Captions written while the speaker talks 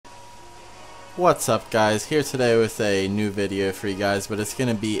What's up, guys? Here today with a new video for you guys, but it's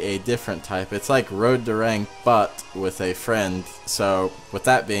gonna be a different type. It's like Road to Rank, but with a friend. So with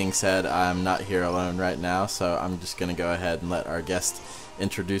that being said, I'm not here alone right now, so I'm just gonna go ahead and let our guest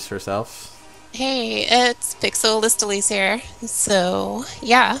introduce herself. Hey, it's Pixel Listalies here. So,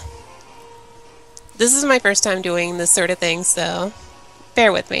 yeah. This is my first time doing this sort of thing, so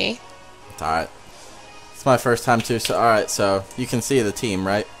bear with me. It's alright. It's my first time too, so alright, so you can see the team,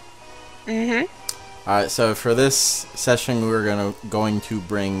 right? Mm-hmm. Alright, so for this session we're going to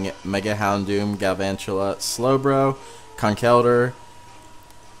bring Mega Houndoom, Galvantula, Slowbro, Conkeldurr.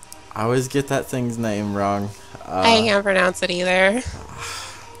 I always get that thing's name wrong. I can't pronounce it either.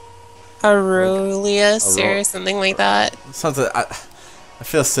 Aurelius or something like that. Something I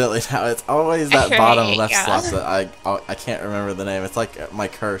feel silly now. It's always that bottom left yeah. slot that I can't remember the name. It's like my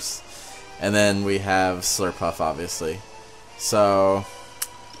curse. And then we have Slurpuff, obviously. So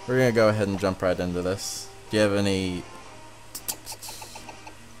we're gonna go ahead and jump right into this. Do you have any?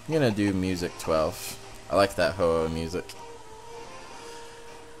 I'm gonna do music 12. I like that Ho-Oh music.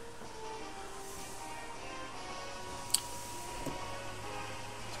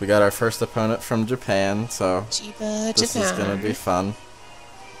 We got our first opponent from Japan, so this is gonna be fun.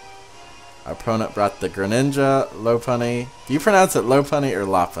 Our opponent brought the Greninja, Lopunny. Do you pronounce it Lopunny or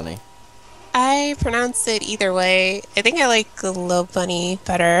Lopunny? I pronounce it either way. I think I like Lopunny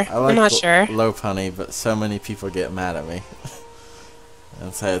better. I'm not sure. Lopunny, but so many people get mad at me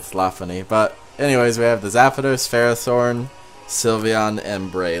and say it's Lopunny. But anyways, we have the Zapdos, Ferrothorn, Sylveon, and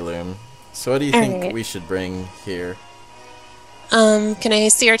Breloom. So what do you think we should bring here? Can I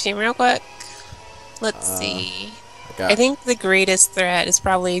see our team real quick? Let's see. I think the greatest threat is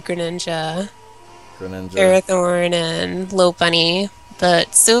probably Greninja, Ferrothorn, and Lopunny. But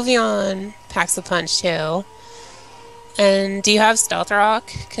Sylveon packs a punch too. And do you have Stealth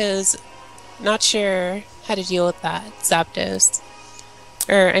Rock? Because not sure how to deal with that Zapdos.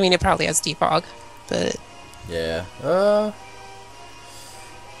 Or, I mean, it probably has Defog, but... Yeah. I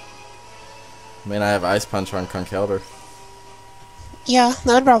mean, I have Ice Punch on Conkeldurr. Yeah,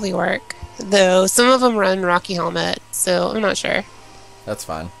 that would probably work. Though, some of them run Rocky Helmet, so I'm not sure. That's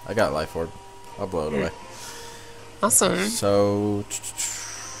fine. I got Life Orb. I'll blow it away. Awesome. So,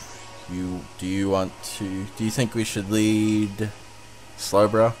 do you think we should lead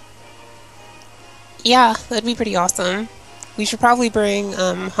Slowbro? Yeah, that'd be pretty awesome. We should probably bring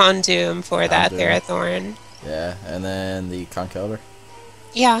Houndoom for that Ferrothorn. Yeah, and then the Conkeldurr?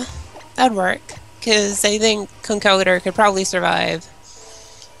 Yeah, that'd work. Because I think Conkeldurr could probably survive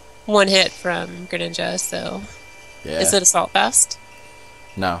one hit from Greninja, so... Yeah. Is it Assault Vest?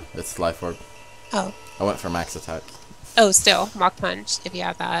 No, it's Life Orb. Oh. I went for Max Attack. Oh, still. Mach Punch, if you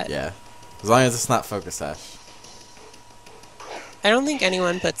have that. Yeah. As long as it's not Focus Sash. I don't think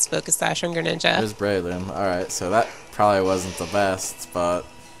anyone puts Focus Sash on Greninja. There's Breloom. Alright, so that probably wasn't the best, but...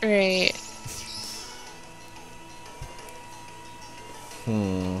 Right.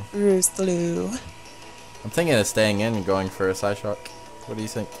 Roostaloo. I'm thinking of staying in and going for a Psyshock. What do you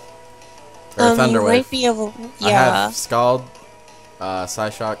think? Or a Thunder Wave. Might be able... Yeah. I have Scald,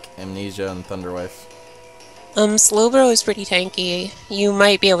 Psyshock, Amnesia, and Thunder Wave. Slowbro is pretty tanky. You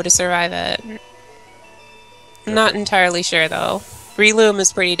might be able to survive it. I'm not entirely sure, though. Breloom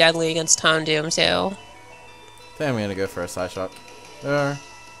is pretty deadly against Houndoom, too. I think I'm gonna go for a Psyshock. Or...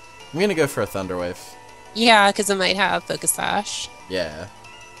 I'm gonna go for a Thunder Wave. Yeah, because it might have Focus Sash. Yeah.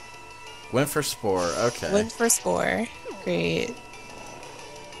 Went for Spore, okay. Went for Spore. Great.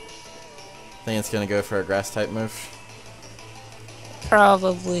 Think it's gonna go for a Grass type move?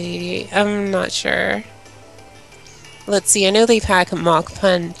 Probably. I'm not sure. Let's see, I know they pack Mach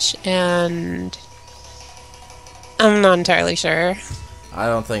Punch, and... I'm not entirely sure. I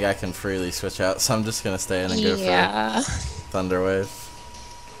don't think I can freely switch out, so I'm just gonna stay in and go for Thunder Wave.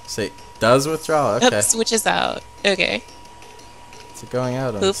 See, does withdraw, okay. Oops, switches out. Okay. Is it going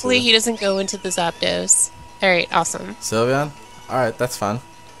out? Hopefully he doesn't go into the Zapdos. Alright, awesome. Sylveon? Alright, that's fine.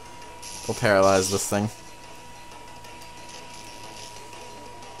 We'll paralyze this thing.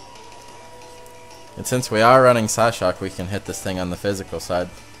 And since we are running Psyshock, we can hit this thing on the physical side.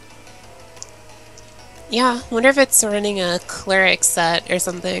 Yeah, wonder if it's running a Cleric set or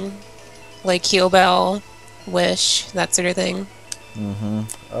something. Like Heal Bell, Wish, that sort of thing.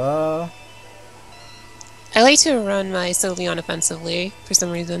 I like to run my Sylveon offensively, for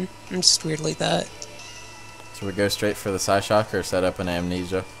some reason. I'm just weird like that. Should we go straight for the Psyshock or set up an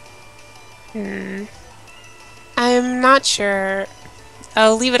Amnesia? I'm not sure.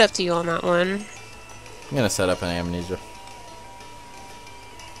 I'll leave it up to you on that one. I'm gonna set up an Amnesia.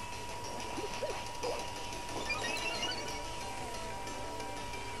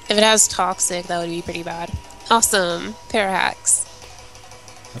 If it has toxic, that would be pretty bad. Awesome. Parahacks.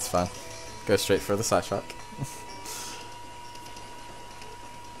 That's fine. Go straight for the Psyshock.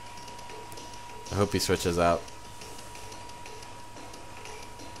 I hope he switches out.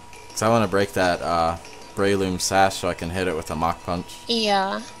 Because I want to break that Breloom Sash so I can hit it with a Mach Punch.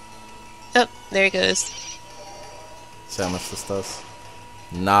 Yeah. Oh, there he goes. See how much this does?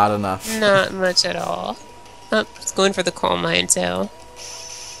 Not enough. Not much at all. Oh, it's going for the Calm Mind too.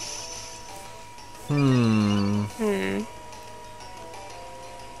 I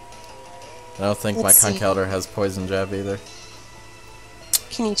don't think my Conkeldurr has Poison Jab either.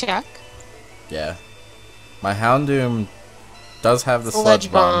 Can you check? Yeah. My Houndoom does have the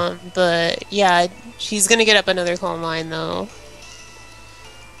Sludge Bomb. But yeah, she's gonna get up another Calm Mind though.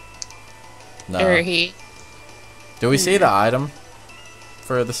 No. Or he. Do we see the item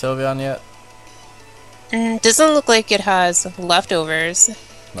for the Sylveon yet? Doesn't look like it has leftovers.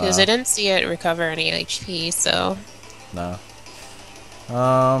 Because I didn't see it recover any HP, so... No.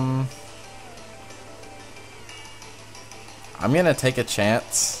 I'm gonna take a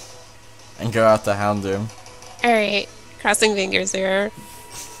chance and go out the Houndoom. Alright, crossing fingers here.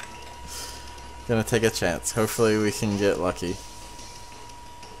 Gonna take a chance. Hopefully we can get lucky.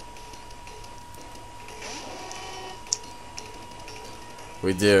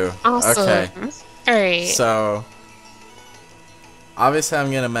 We do. Awesome. Okay. Alright. So... obviously,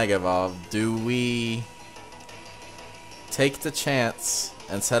 I'm gonna Mega Evolve. Do we take the chance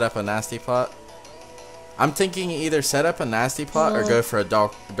and set up a Nasty Plot? I'm thinking either set up a Nasty Plot or go for a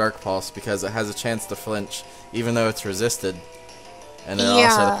Dark Pulse because it has a chance to flinch even though it's resisted. And then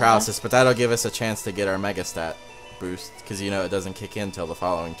also the Paralysis, but that'll give us a chance to get our Mega Stat boost because you know it doesn't kick in till the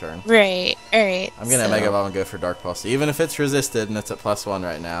following turn. Right, alright. I'm gonna Mega Evolve and go for Dark Pulse. Even if it's resisted and it's at +1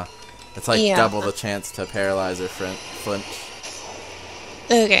 right now, it's like double the chance to paralyze or flinch.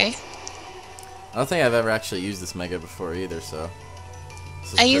 Okay. I don't think I've ever actually used this Mega before either, so...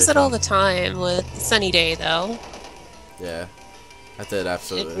 I use it all the time with Sunny Day, though. Yeah. That did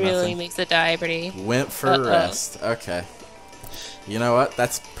absolutely nothing. It really nothing. makes it die pretty... Went for rest. Okay. You know what?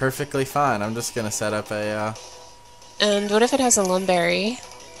 That's perfectly fine. I'm just gonna set up a, And what if it has a Lumberry?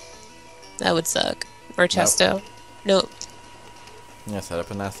 That would suck. Or Chesto. Nope. I'm gonna set up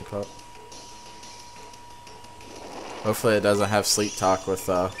a Nasty Plot. Hopefully it doesn't have Sleep Talk with,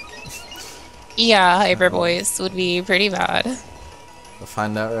 Yeah, Hyper Voice would be pretty bad. We'll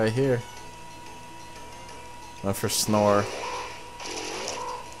find out right here. Went for Snore.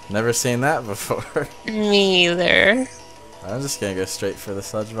 Never seen that before. Me either. I'm just gonna go straight for the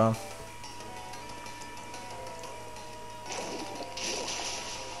Sludge Bomb.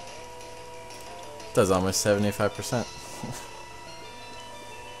 Does almost 75%.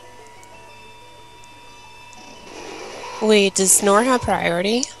 Wait, does Snore have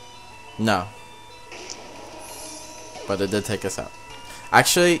priority? No. But it did take us out.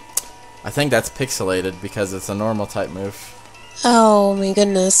 Actually, I think that's pixelated because it's a normal type move. Oh my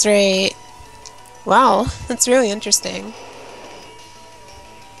goodness, right. Wow, that's really interesting.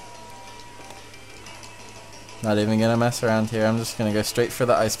 Not even gonna mess around here, I'm just gonna go straight for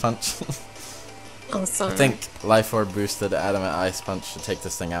the Ice Punch. Awesome. I think Life Orb boosted Adamant Ice Punch should take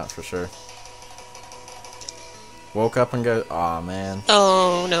this thing out for sure. Woke up and go, aw man.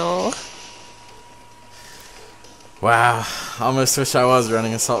 Oh no. Wow, almost wish I was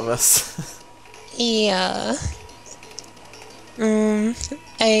running Assault Vest. Yeah.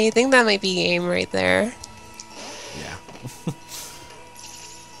 I think that might be game right there. Yeah.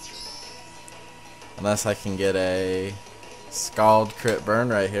 Unless I can get a Scald crit burn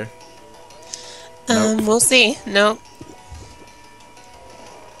right here. Nope. We'll see. Nope.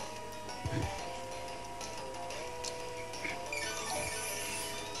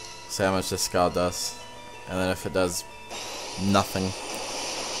 See how much this Scald does. And then if it does nothing,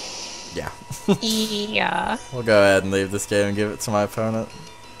 yeah. Yeah. We'll go ahead and leave this game and give it to my opponent.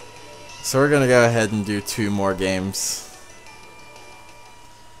 So we're going to go ahead and do 2 more games.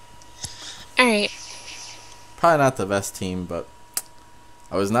 Alright. Probably not the best team, but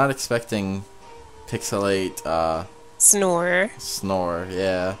I was not expecting Pixelate, Snore,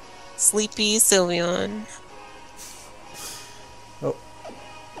 yeah. Sleepy Sylveon. Oh.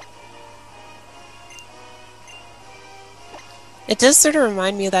 It does sort of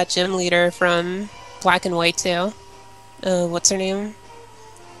remind me of that gym leader from Black and White too. What's her name?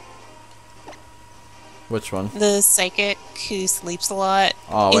 Which one? The psychic who sleeps a lot.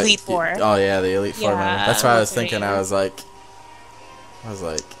 Oh, Elite Four. Oh yeah, the Elite Four member. That's why I was thinking. I was like,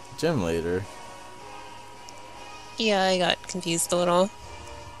 gym leader. Yeah, I got confused a little.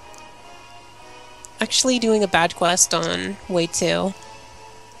 Actually doing a bad quest on Way 2.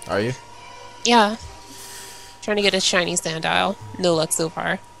 Are you? Yeah. Trying to get a shiny Sandile. No luck so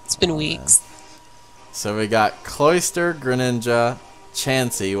far. It's been weeks. Man. So we got Cloyster, Greninja,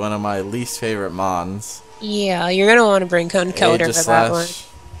 Chansey, one of my least favorite Mons. Yeah, you're going to want to bring Conkeldurr for that one.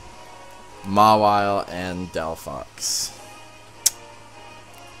 Mawile, and Delphox.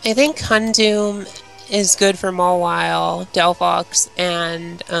 I think Houndoom is good for Mawile, Delphox,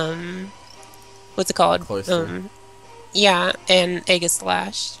 and, what's it called? Cloyster. Yeah, and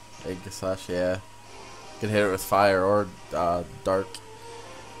Aegislash. Aegislash, yeah. Could hit it with fire or dark.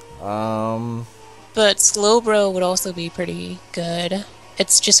 But Slowbro would also be pretty good.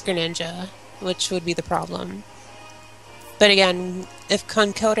 It's just Greninja, which would be the problem. But again, if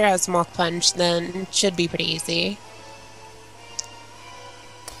Conkeldurr has Mach Punch, then it should be pretty easy.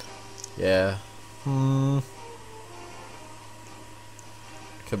 Yeah. Could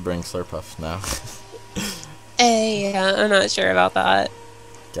bring Slurpuff now. Yeah, I'm not sure about that.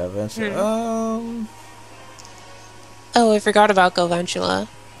 Galvantula. Oh, I forgot about Galvantula.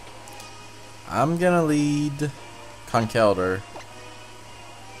 I'm gonna lead Conkeldurr.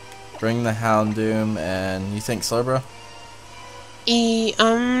 Bring the Houndoom, and you think Slowbro?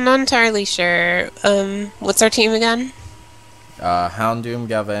 I'm not entirely sure. What's our team again? Houndoom,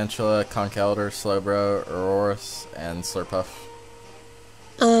 Galvantula, Conkeldurr, Slowbro, ORAS, and Slurpuff.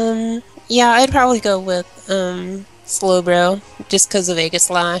 Yeah, I'd probably go with, Slowbro, just because of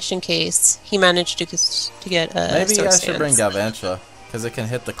Aegislash, in case he managed to get a Maybe Sword I Stance. should bring Galvantula, because it can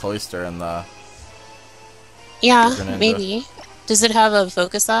hit the Cloyster and the... Yeah, maybe. Does it have a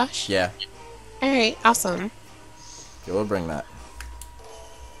Focus Sash? Yeah. Alright, awesome. Okay, we'll bring that.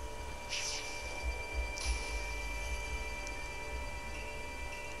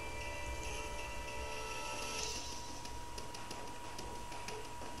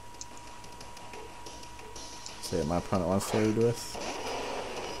 See what my opponent wants to lead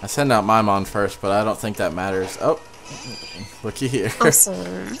with. I send out my Mon first, but I don't think that matters. Oh, looky here.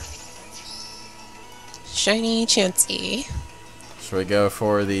 Awesome. Shiny Chansey. Should we go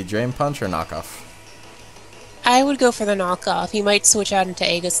for the Drain Punch or knockoff? I would go for the knockoff. He might switch out into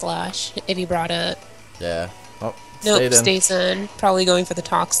Aegislash if he brought it. Yeah. Oh, nope, stays in. Probably going for the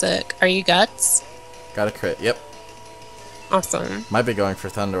Toxic. Are you Guts? Got a crit, yep. Awesome. Might be going for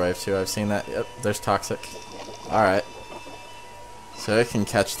Thunder Wave too, I've seen that. Yep, there's Toxic. Alright. So it can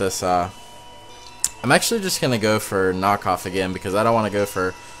catch this, I'm actually just gonna go for knockoff again because I don't want to go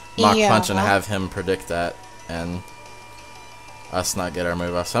for Mach Punch and have him predict that and us not get our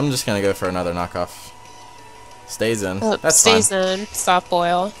move off. So I'm just gonna go for another knockoff. Stays in. Oh, that's stays fine. in. Soft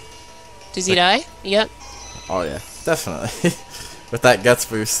boil. Does he die? Yep. Oh yeah, definitely. With that Guts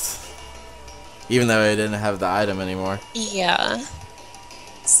boost. Even though he didn't have the item anymore. Yeah.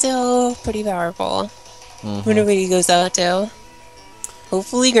 Still pretty powerful. Wonder what he goes out to.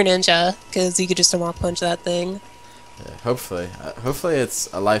 Hopefully Greninja, because you could just Mach Punch that thing. Yeah, hopefully. Hopefully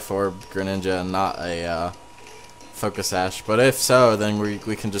it's a Life Orb Greninja and not a Focus Sash. But if so, then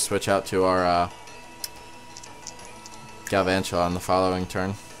we can just switch out to our Galvantula on the following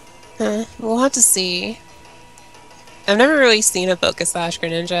turn. We'll have to see. I've never really seen a Focus Sash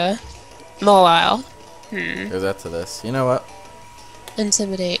Greninja. Mawile. Goes that to this. You know what?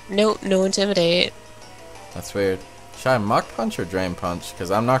 Intimidate. Nope, no Intimidate. That's weird. Should I Mach Punch or Drain Punch? Because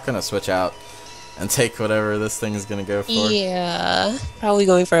I'm not going to switch out and take whatever this thing is going to go for. Yeah, probably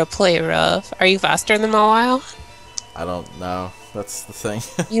going for a Play Rough. Are you faster than Mawile? I don't know. That's the thing.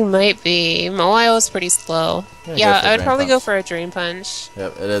 You might be. Mawile is pretty slow. Yeah, I would probably go for a Drain Punch.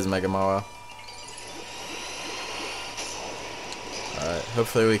 Yep, it is Mega Mawile. Alright,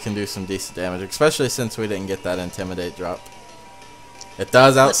 hopefully we can do some decent damage, especially since we didn't get that Intimidate drop. It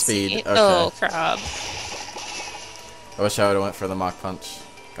does outspeed. Okay. Oh, crap. I wish I would have went for the Mach Punch.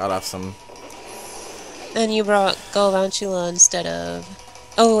 Got off some... And you brought Galvantula instead of...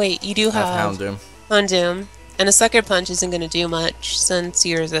 Oh, wait, you do have... Houndoom. Houndoom. And a Sucker Punch isn't going to do much since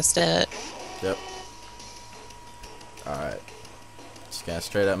you resist it. Yep. Alright. Just gonna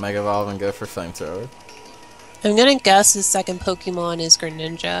straight up Mega Evolve and go for Flamethrower. I'm gonna guess his second Pokemon is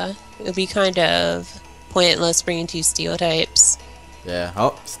Greninja. It would be kind of pointless bringing two Steel types. Yeah.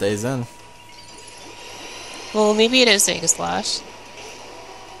 Oh, stays in. Well, maybe it is Aegislash.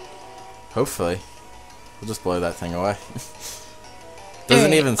 Hopefully. We'll just blow that thing away.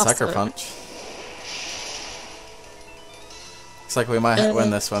 Doesn't even Sucker Punch. Looks like we might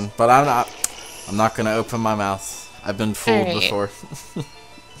win this one, but I'm not gonna open my mouth. I've been fooled before.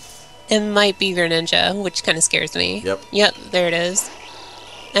 It might be Greninja, which kind of scares me. Yep. Yep, there it is.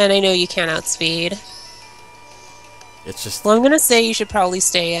 And I know you can't outspeed. It's just... Well, I'm gonna say you should probably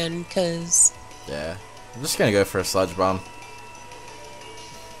stay in, because... Yeah. I'm just gonna go for a Sludge Bomb.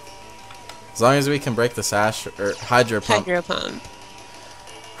 As long as we can break the sash or hydro pump. Hydro pump.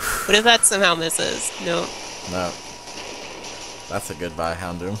 What if that somehow misses? Nope. No. That's a goodbye,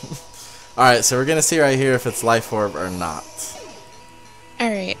 Houndoom. Alright, so we're gonna see right here if it's Life Orb or not.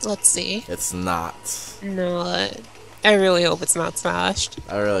 Alright, let's see. It's not. No, I really hope it's not smashed.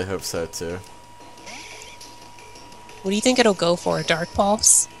 I really hope so too. What do you think it'll go for? Dark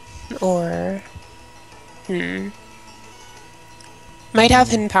Pulse? Or... Might have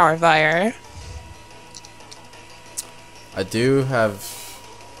Hidden Power Fire. I do have...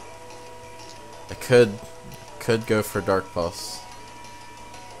 I could go for Dark Pulse.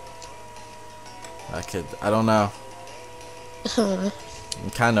 I don't know. I'm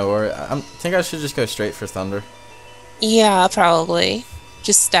kind of worried. I think I should just go straight for Thunder. Yeah, probably.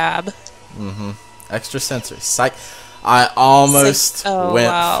 Just stab. Extra sensory. Psych. I almost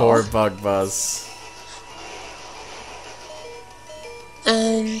went for Bug Buzz.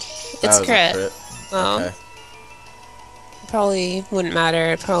 And it's crit. Well, okay. Probably wouldn't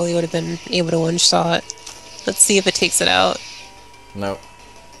matter. It probably would have been able to one-shot. Let's see if it takes it out. Nope.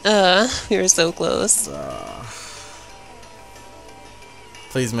 We were so close.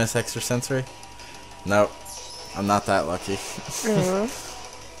 Please miss extra sensory. Nope. I'm not that lucky.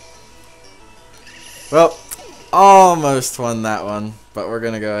 Well, almost won that one, but we're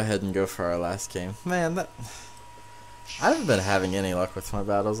gonna go ahead and go for our last game. Man, I haven't been having any luck with my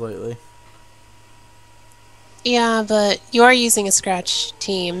battles lately. Yeah, but you are using a scratch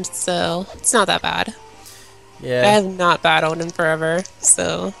team, so it's not that bad. Yeah. I have not battled in forever,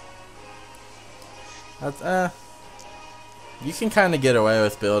 so... You can kind of get away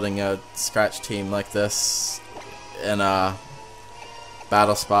with building a scratch team like this in a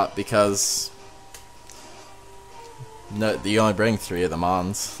battle spot because you only bring 3 of the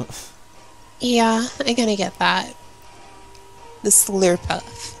Mons. Yeah, I'm gonna get that. The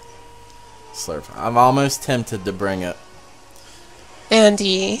Slurpuff. Slurp. I'm almost tempted to bring it.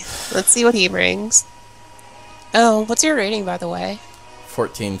 Andy, let's see what he brings. Oh, what's your rating, by the way?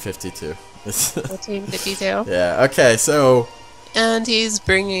 1452. 1452? Yeah, okay, so... And he's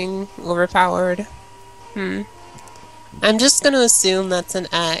bringing overpowered. I'm just gonna assume that's an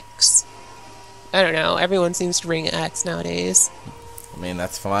X. I don't know, everyone seems to bring an X nowadays. I mean,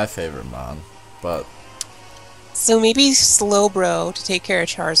 that's my favorite Mon, but... So maybe Slowbro to take care of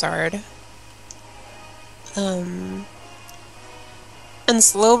Charizard. And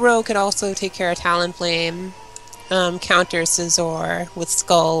Slowbro could also take care of Talonflame, counter Scizor with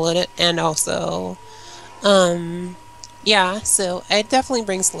Skull, and also, yeah, so I'd definitely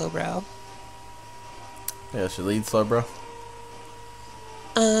bring Slowbro. Yeah, should lead Slowbro?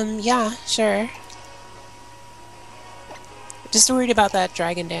 Yeah, sure. Just worried about that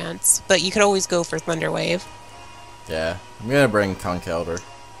Dragon Dance, but you could always go for Thunder Wave. Yeah, I'm gonna bring Conkeldurr.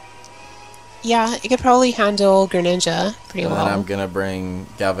 Yeah, it could probably handle Greninja pretty well. And then I'm gonna bring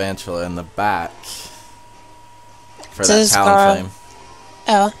Galvantula in the back for that Talonflame.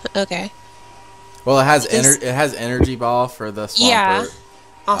 Oh, okay. Well, it has Energy Ball for the Swampert. Yeah,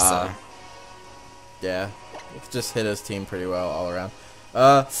 awesome. Yeah, it could just hit his team pretty well all around.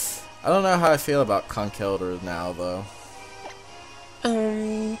 I don't know how I feel about Conkeldurr now, though.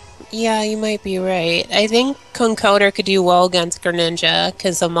 Yeah, you might be right. I think Conkeldurr could do well against Greninja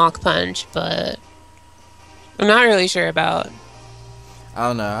because of Mach Punch, but I'm not really sure about... I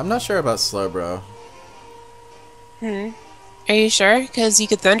don't know. I'm not sure about Slowbro. Are you sure? Because you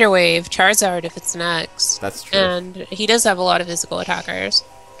could Thunder Wave Charizard if it's next. That's true. And he does have a lot of physical attackers.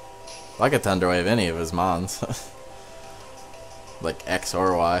 I could Thunder Wave any of his Mons. Like X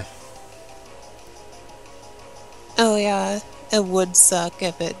or Y. Oh yeah, it would suck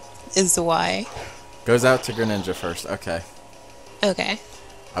if it is Y. Goes out to Greninja first. Okay. Okay.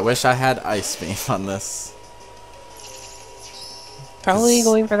 I wish I had Ice Beam on this. Probably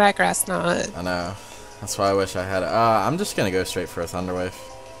going for that Grass Knot. I know. That's why I wish I had it. I'm just gonna go straight for a Thunder Wave.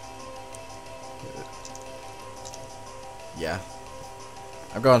 Yeah.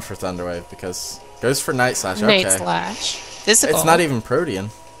 I'm going for Thunder Wave because goes for Night Slash. Okay. Night Slash. Physical. It's not even Protean.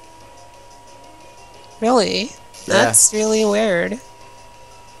 Really? That's really weird.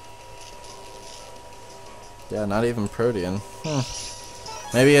 Yeah, not even Protean.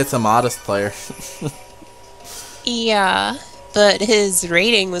 Maybe it's a modest player. Yeah, but his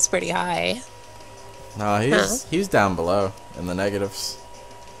rating was pretty high. No, he's down below in the negatives.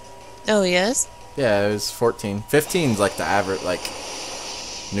 Oh, he is? Yeah, it was 14. 15's like the average, like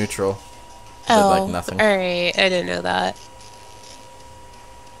neutral. Oh, like nothing. Alright, I didn't know that.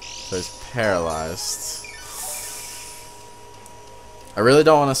 So he's paralyzed. I really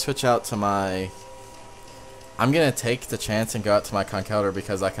don't want to switch out to my I'm gonna take the chance and go out to my Conkeldurr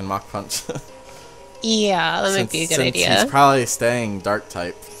because I can Mach Punch. Yeah, that might be a good idea. He's probably staying Dark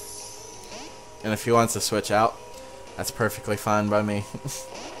type. And if he wants to switch out, that's perfectly fine by me.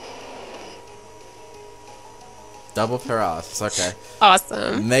 Double paralysis, okay.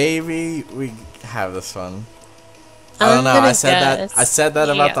 Awesome. Maybe we have this one. I don't know. I said that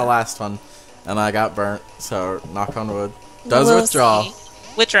about the last one, and I got burnt. So knock on wood. Does withdraw. See.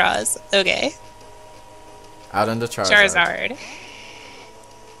 Withdraws. Okay. Out into Charizard.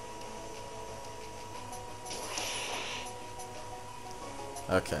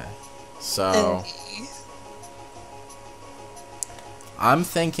 Okay. So I'm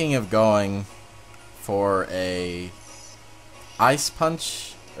thinking of going for a Ice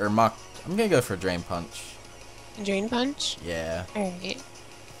Punch or Mach. I'm gonna go for Drain Punch. Drain Punch? Yeah. Alright.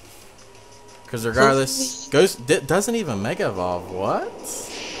 Because regardless, doesn't even Mega Evolve. What?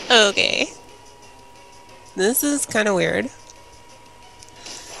 Okay. This is kind of weird.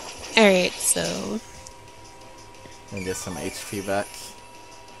 Alright, so. And get some HP back.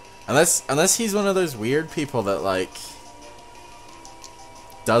 Unless he's one of those weird people that like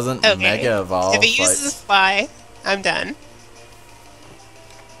doesn't Mega Evolve. If he uses Fly, I'm done.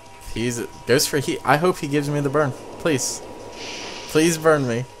 Goes for heat. I hope he gives me the burn. Please. Please burn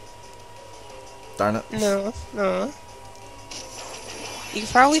me. Darn it. No. You could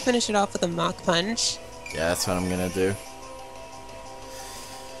probably finish it off with a Mach Punch. Yeah, that's what I'm gonna do.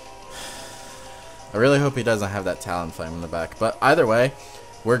 I really hope he doesn't have that Talonflame in the back. But either way,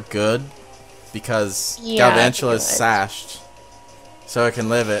 we're good because Galvantula is sashed. So it can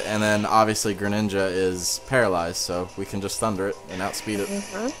live it, and then obviously Greninja is paralyzed, so we can just Thunder it and outspeed it.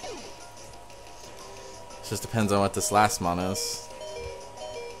 It just depends on what this last mon is.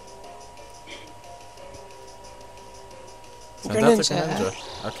 So that's a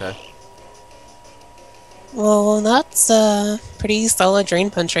Greninja. Okay. Well, that's a pretty solid Drain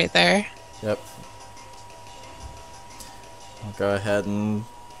Punch right there. Yep. I'll go ahead and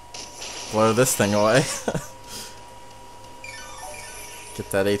blow this thing away. Get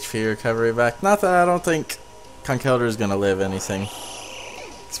that HP recovery back. Not that I don't think Conkeldurr is gonna live anything,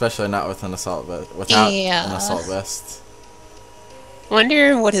 especially not with an assault vest. Without an assault vest.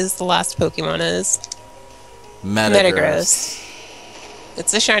 Wonder what his last Pokemon is. Metagross.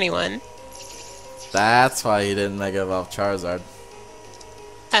 It's a shiny one. That's why he didn't Mega Evolve Charizard.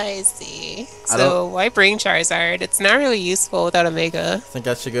 I see. So why bring Charizard? It's not really useful without a Mega. I think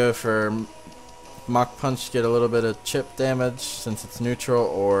I should go for Mach Punch, get a little bit of chip damage since it's neutral,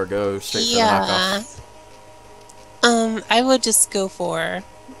 or go straight for the knockoff. I would just go for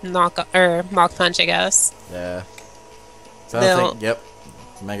Mach Punch, I guess. Yeah. So I think, yep,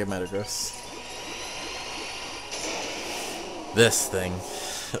 Mega Metagross. This thing.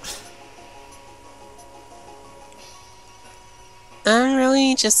 I'm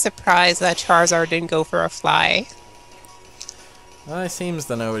really just surprised that Charizard didn't go for a Fly. Well, he seems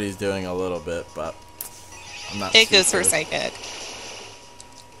to know what he's doing a little bit, but I'm not It goes for Psychic.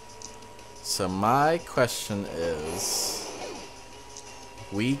 So my question is,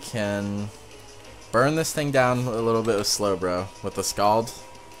 we can burn this thing down a little bit with Slowbro, with the Scald,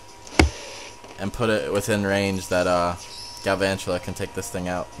 and put it within range that Galvantula can take this thing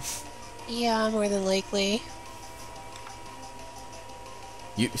out. Yeah, more than likely.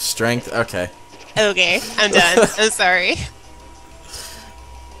 Strength? Okay. Okay, I'm done. I'm sorry.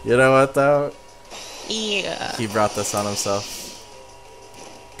 You know what, though? Yeah. He brought this on himself.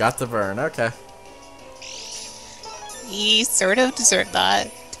 Got the burn, okay. He sort of deserved that,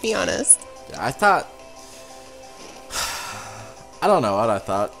 to be honest. Yeah, I thought... I don't know what I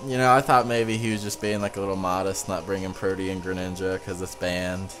thought. You know, I thought maybe he was just being like a little modest, not bringing Protean and Greninja because it's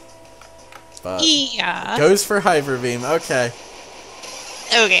banned. But yeah. Goes for Hyper Beam, okay.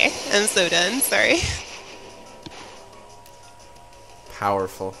 Okay, I'm so done, sorry.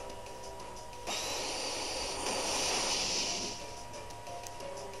 Powerful.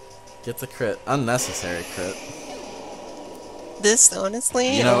 Gets a crit. Unnecessary crit. This,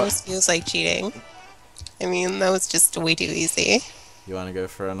 honestly, almost feels like cheating. I mean, that was just way too easy. You want to go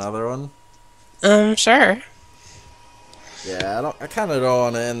for another one? Sure. Yeah, I kind of don't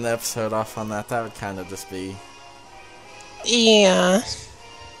want to end the episode off on that. That would kind of just be... Yeah.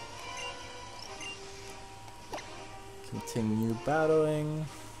 Continue battling.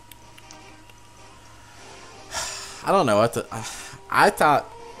 I don't know what to... I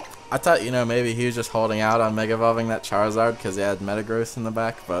thought, you know, maybe he was just holding out on Mega Evolving that Charizard because he had Metagross in the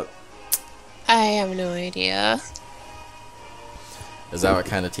back, but... I have no idea. Is that what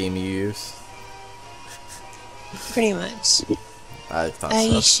kind of team you use? Pretty much. I thought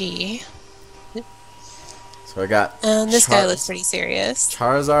so. So So I got... this guy looks pretty serious.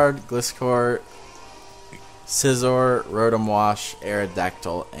 Charizard, Gliscor, Scizor, Rotom Wash,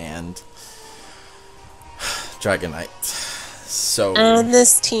 Aerodactyl, and Dragonite. So... And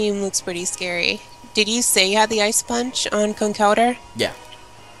this team looks pretty scary. Did you say you had the Ice Punch on Conkeldurr? Yeah.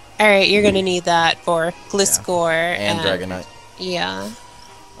 Alright, you're gonna need that for Gliscor and Dragonite. Yeah.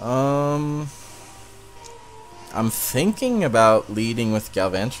 I'm thinking about leading with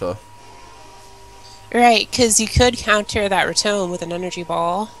Galvantula. Right, because you could counter that Rotom with an Energy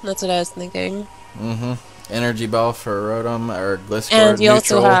Ball. That's what I was thinking. Mm-hmm. Energy Ball for Rotom or Gliscor. And you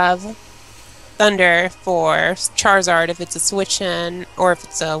also have Thunder for Charizard if it's a switch in, or if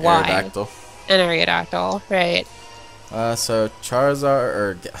it's a Y. Aerodactyl. An Aerodactyl, right. So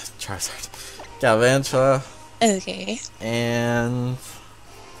Charizard, Galvantula. Okay. And,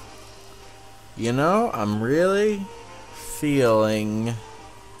 you know, I'm really feeling...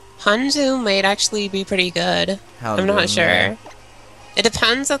 Hanzo might actually be pretty good. I'm not sure. Yeah. It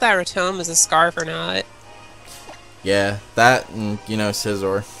depends if that Rotom is a Scarf or not. Yeah, that and, you know,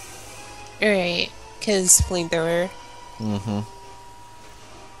 Scizor. Right, because Flamethrower. Mm-hmm.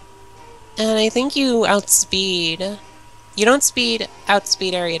 And I think you outspeed... You don't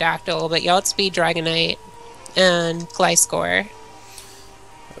outspeed Aerodactyl, but you outspeed Dragonite and Gliscor.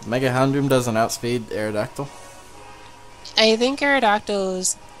 Mega Houndoom doesn't outspeed Aerodactyl? I think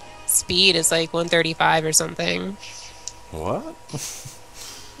Aerodactyl's speed is like 135 or something. What?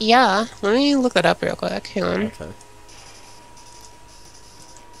 Yeah, let me look that up real quick. Hang on. Okay.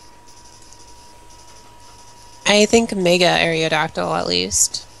 I think Mega Aerodactyl at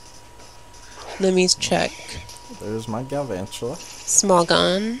least. Let me check. There's my Galvantula. Small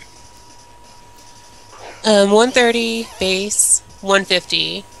gun. 130 base,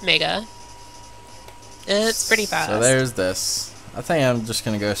 150 Mega. It's pretty fast. So there's this. I think I'm just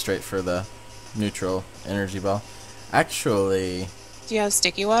going to go straight for the neutral Energy Ball. Actually... Do you have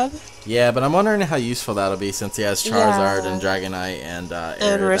Sticky Web? Yeah, but I'm wondering how useful that'll be since he has Charizard and Dragonite and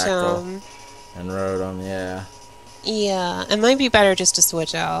Aerodactyl. And Rotom, yeah. Yeah, it might be better just to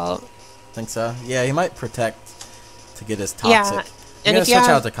switch out. Think so? Yeah, he might protect to get his Toxic. Yeah, and if you switch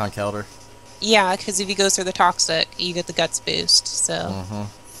out to Conkeldurr. Yeah, because if he goes for the Toxic, you get the Guts boost, so... Mm-hmm.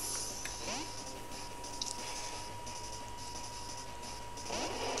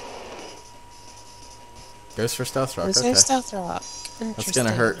 Goes for Stealth Rock, okay. Stealth Rock. That's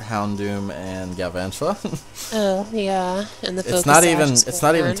gonna hurt Houndoom and Galvantula. Oh, yeah. And the it's not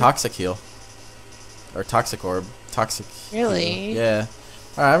even Toxic Heal. Or Toxic Orb. Toxic Really? Heal. Yeah.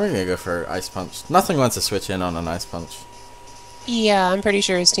 Alright, I'm gonna go for Ice Punch. Nothing wants to switch in on an Ice Punch. Yeah, I'm pretty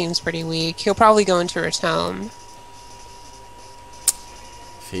sure his team's pretty weak. He'll probably go into Rotom.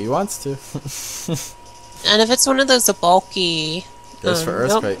 If he wants to. And if it's one of those bulky... Goes for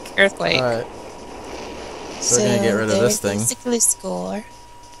Earthquake. Nope, Earthquake. Alright. So we're gonna get rid of this thing. Score.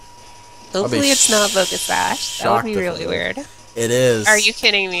 Hopefully it's not Focus Sash. That would be really weird. It is. Are you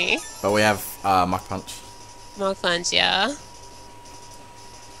kidding me? But we have Mach Punch. Mach Punch, yeah.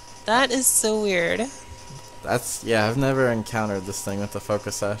 That is so weird. That's, yeah, I've never encountered this thing with the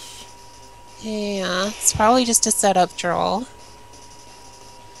Focus Sash. Yeah, it's probably just a setup troll.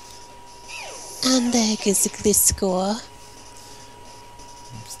 And there goes the Gliscor.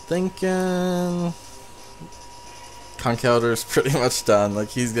 I'm just thinking... Conkeldurr's pretty much done. Like,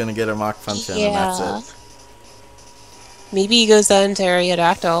 he's gonna get a Mach Punch in and that's it. Maybe he goes on to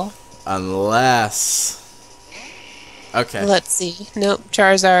Aerodactyl. Unless... Okay. Let's see. Nope,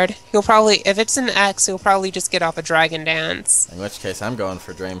 Charizard. He'll probably, if it's an X, he'll probably just get off a Dragon Dance. In which case, I'm going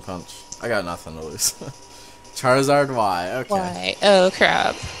for Drain Punch. I got nothing to lose. Charizard Y, okay. Y. Oh,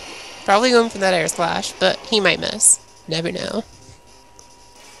 crap. Probably going for that Air Slash, but he might miss. Never know.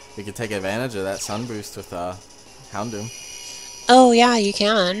 We could take advantage of that Sun Boost with Houndoom. Oh, yeah, you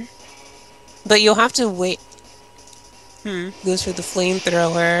can. But you'll have to wait. Goes for the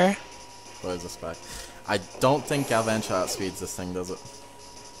Flamethrower. What is this back? I don't think Galvantula outspeeds this thing, does it?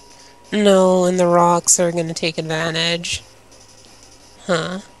 No, and the rocks are going to take advantage.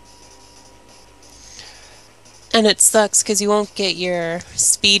 Huh. And it sucks because you won't get your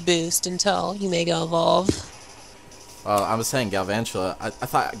speed boost until you Mega Evolve. Well, I was saying Galvantula. I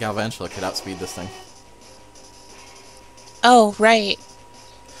thought Galvantula could outspeed this thing. Oh, right.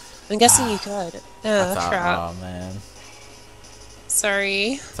 I'm guessing you could. Oh, thought, crap. Oh, man.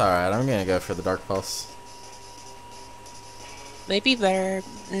 Sorry. It's alright, I'm gonna go for the Dark Pulse. Might be better.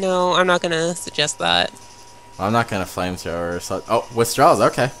 No, I'm not gonna suggest that. Well, I'm not gonna Flamethrower. So oh, withdrawals,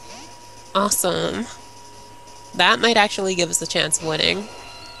 okay. Awesome. That might actually give us a chance of winning.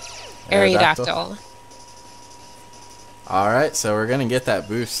 Aerodactyl. Alright, so we're gonna get that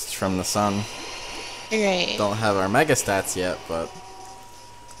boost from the sun. Right. Don't have our mega stats yet, but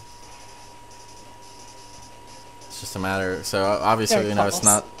it's just a matter. So obviously, you know, it's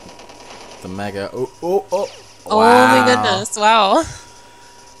not the mega. Oh, wow. Oh my goodness! Wow.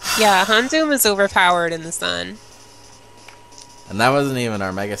 Yeah, Houndoom is overpowered in the sun. And that wasn't even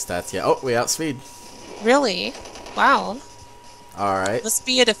our mega stats yet. Oh, we outspeed. Really? Wow. Alright. Must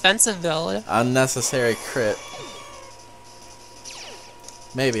be a defensive build. Unnecessary crit.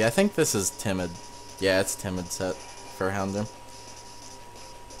 Maybe. I think this is timid. Yeah, it's timid set for Houndoom.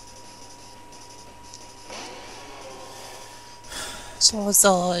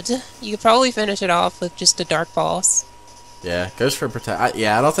 Chadizard. You could probably finish it off with just a dark boss. Yeah, goes for protect.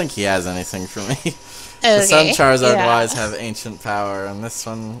 Yeah, I don't think he has anything for me. Okay, the Sun Charizard-wise have ancient power, and this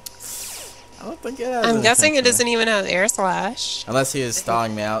one, I don't think it has. I'm guessing it doesn't even have Air Slash. Unless he is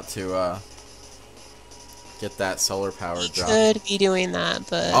stalling me out to get that solar power drop. He could be doing that,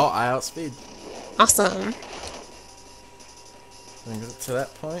 but... Oh, I outspeed. Awesome. To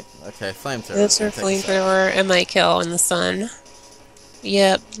that point? Okay, flamethrower. That's our flamethrower. It might kill in the sun.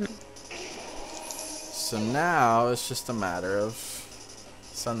 Yep. So now it's just a matter of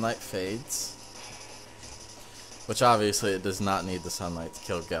sunlight fades. Which obviously it does not need the sunlight to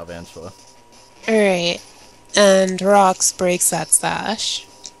kill Galvantula. Alright. And Rocks breaks that stash.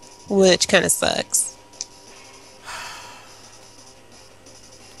 Which kind of sucks.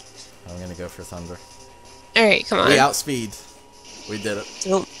 I'm gonna go for Thunder. Alright, come on. We outspeed. We did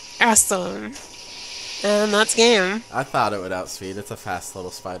it. Awesome. And that's game. I thought it would outspeed. It's a fast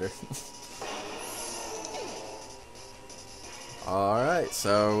little spider. Alright,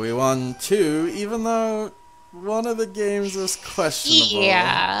 so we won 2, even though one of the games was questionable.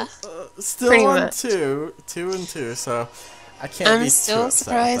 Yeah. Still won 2. 2 and 2, so I can't be too upset. I'm still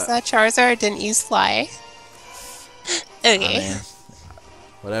surprised that Charizard didn't use Fly. Okay. I mean,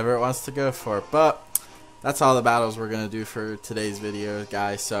 whatever it wants to go for. But that's all the battles we're going to do for today's video,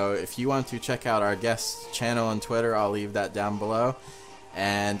 guys. So if you want to check out our guest channel on Twitter, I'll leave that down below.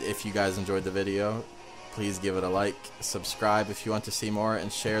 And if you guys enjoyed the video, please give it a like, subscribe if you want to see more,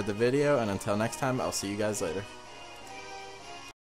 and share the video. And until next time, I'll see you guys later.